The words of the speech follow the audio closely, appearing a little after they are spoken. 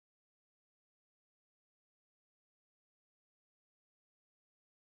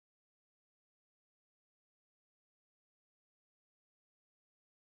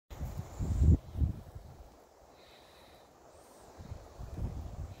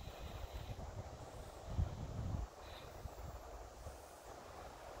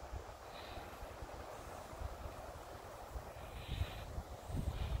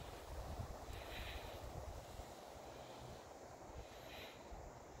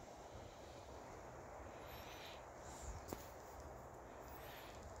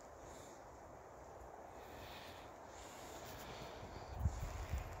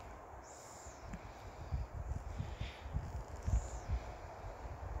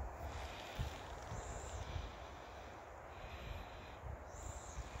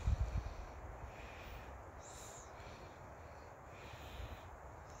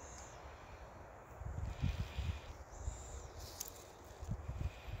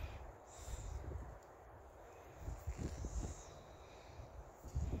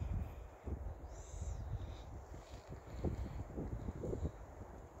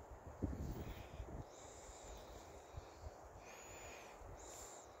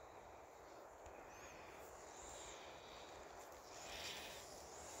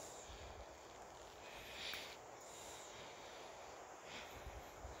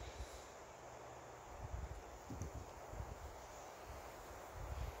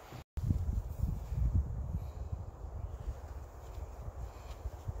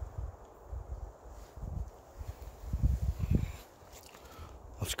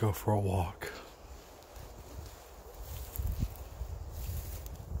Let's go for a walk.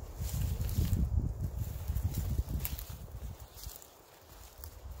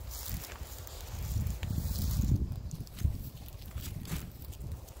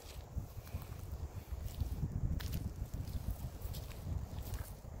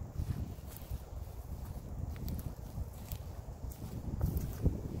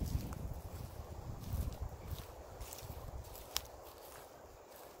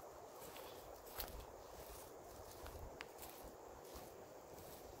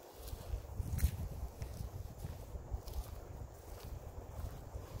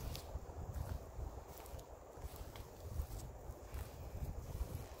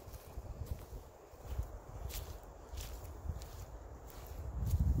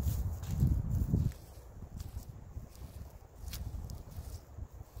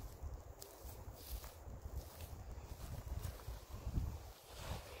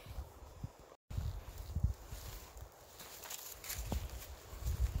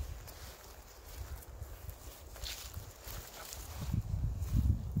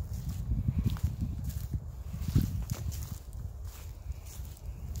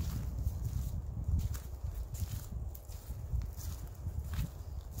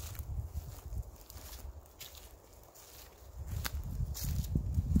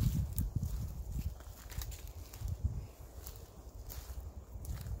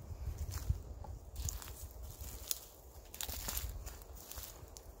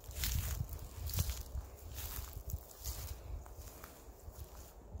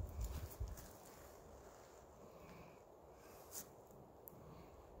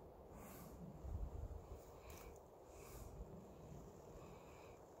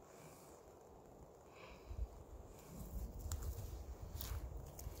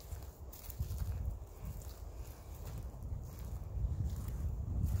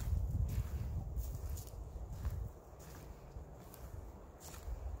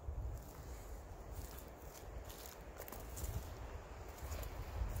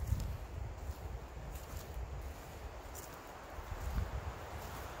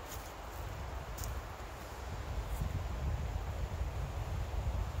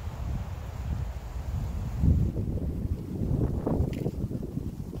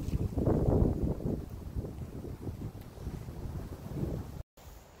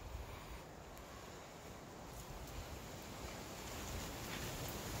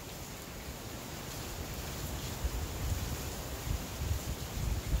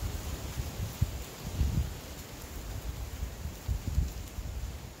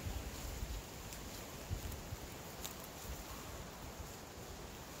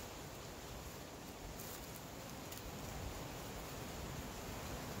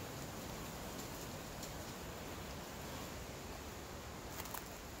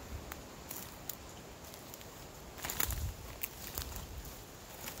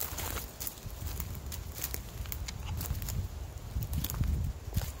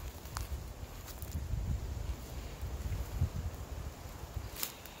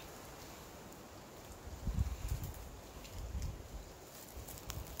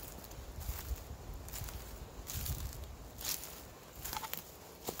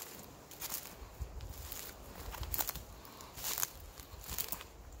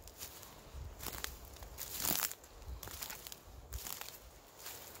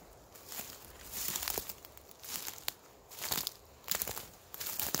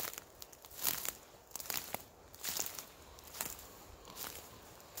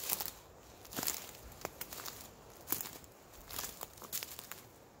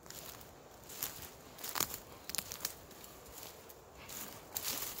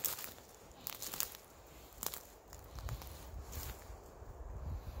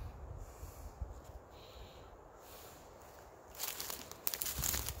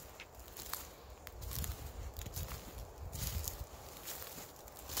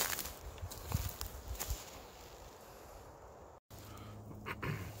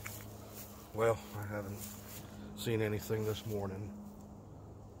 Well, I haven't seen anything this morning.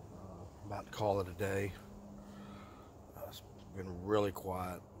 About to call it a day. It's been really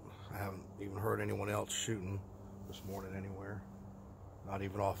quiet. I haven't even heard anyone else shooting this morning anywhere. Not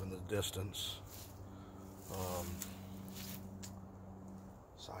even off in the distance.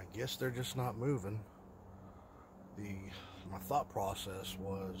 So I guess they're just not moving. My thought process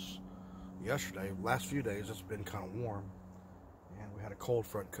was yesterday, last few days, it's been kind of warm. And we had a cold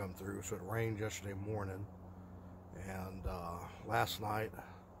front come through, so it rained yesterday morning. And last night,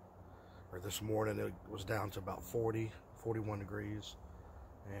 or this morning, it was down to about 40, 41 degrees.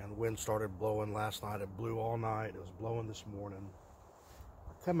 And wind started blowing last night. It blew all night. It was blowing this morning.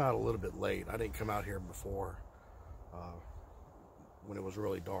 I come out a little bit late. I didn't come out here before when it was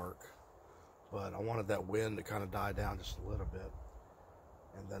really dark, but I wanted that wind to kind of die down just a little bit.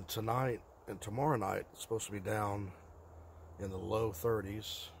 And then tonight and tomorrow night, it's supposed to be down in the low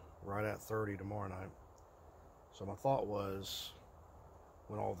 30s, right at 30 tomorrow night. So my thought was,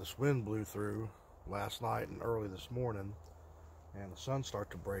 when all this wind blew through last night and early this morning, and the sun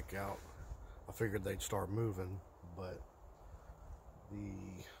started to break out, I figured they'd start moving, but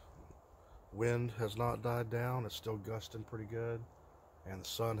the wind has not died down. It's still gusting pretty good, and the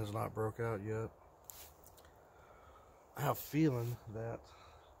sun has not broke out yet. I have a feeling that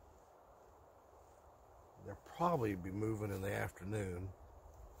they'll probably be moving in the afternoon.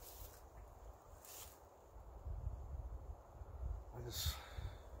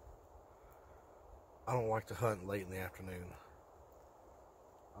 I don't like to hunt late in the afternoon.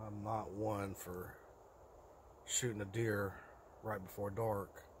 I'm not one for shooting a deer right before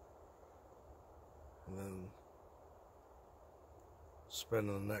dark and then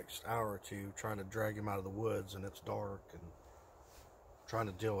spending the next hour or two trying to drag him out of the woods and it's dark and trying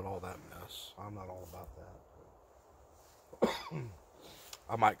to deal with all that mess. I'm not all about that.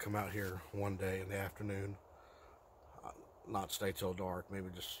 I might come out here one day in the afternoon, not stay till dark, maybe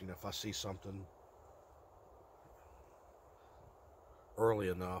just, if I see something early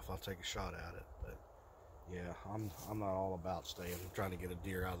enough, I'll take a shot at it. But yeah, I'm not all about trying to get a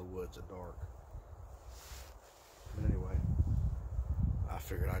deer out of the woods at dark. But anyway, I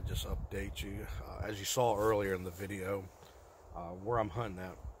figured I'd just update you. As you saw earlier in the video, where I'm hunting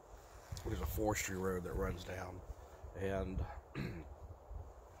at, there's a forestry road that runs down, and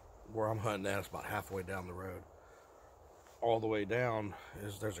where I'm hunting at is about halfway down the road. All the way down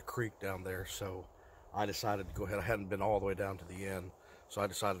there's a creek down there, so I decided to go ahead. I hadn't been all the way down to the end, so I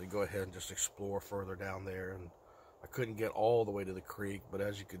decided to go ahead and just explore further down there. And I couldn't get all the way to the creek, but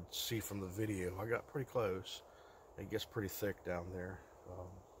as you could see from the video, I got pretty close. It gets pretty thick down there.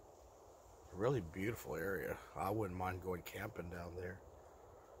 Really beautiful area. I wouldn't mind going camping down there,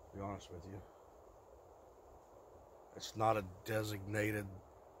 to be honest with you. It's not a designated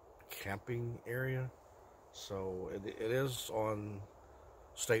camping area, so it is on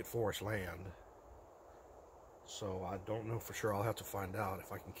state forest land. So I don't know for sure. I'll have to find out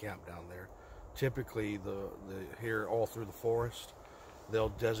if I can camp down there. Typically, here all through the forest, they'll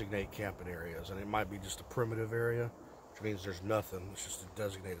designate camping areas, and it might be just a primitive area, which means there's nothing. It's just a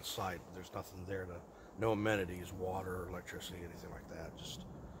designated site. There's nothing there no amenities, water, electricity, anything like that. Just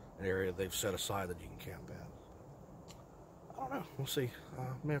an area they've set aside that you can camp at. I don't know. We'll see. I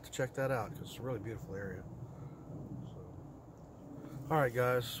may have to check that out because it's a really beautiful area. All right,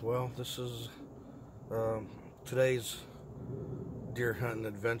 guys. Well, this is today's deer hunting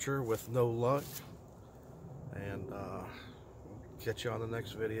adventure with no luck, and we'll catch you on the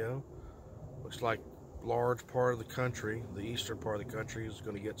next video. Looks like a large part of the country, the eastern part of the country, is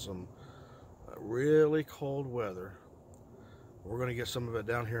going to get some really cold weather. We're going to get some of it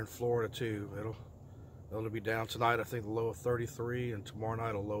down here in Florida too. It'll be down tonight, I think, a low of 33, and tomorrow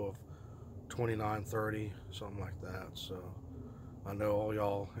night a low of 29, 30, something like that. So I know all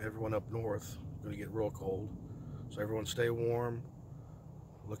y'all, everyone up north, is going to get real cold. So everyone stay warm,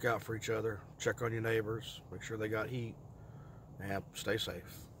 look out for each other, check on your neighbors, make sure they got heat, and stay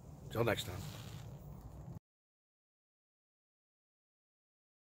safe. Till next time.